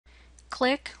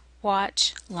Click,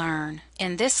 Watch, Learn.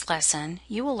 In this lesson,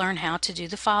 you will learn how to do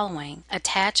the following.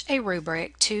 Attach a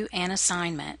rubric to an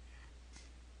assignment.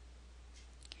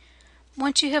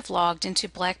 Once you have logged into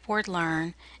Blackboard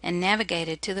Learn and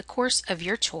navigated to the course of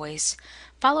your choice,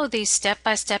 follow these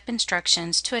step-by-step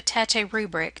instructions to attach a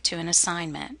rubric to an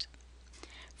assignment.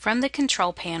 From the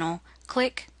control panel,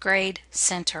 click Grade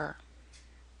Center.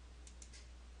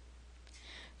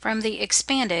 From the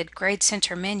expanded Grade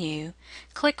Center menu,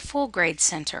 click Full Grade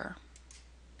Center.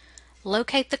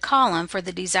 Locate the column for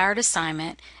the desired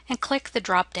assignment and click the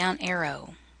drop-down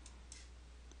arrow.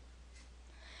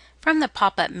 From the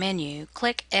pop-up menu,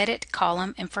 click Edit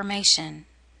Column Information.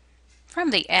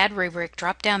 From the Add Rubric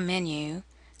drop-down menu,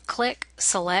 click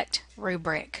Select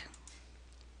Rubric.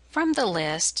 From the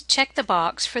list, check the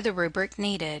box for the rubric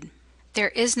needed. There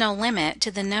is no limit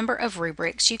to the number of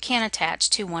rubrics you can attach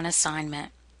to one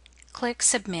assignment. Click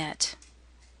Submit.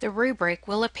 The rubric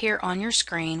will appear on your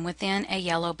screen within a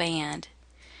yellow band.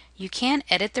 You can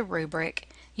edit the rubric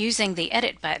using the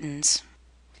Edit buttons.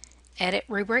 Edit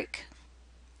Rubric,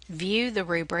 View the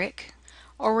rubric,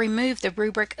 or remove the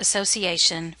rubric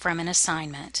association from an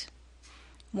assignment.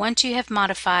 Once you have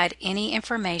modified any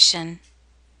information,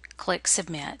 click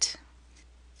Submit.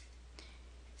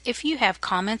 If you have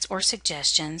comments or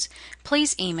suggestions,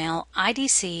 please email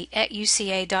idc@uca.edu.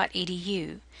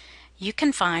 You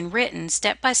can find written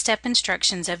step-by-step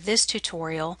instructions of this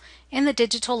tutorial in the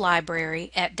digital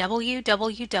library at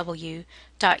www.uca.edu/idc.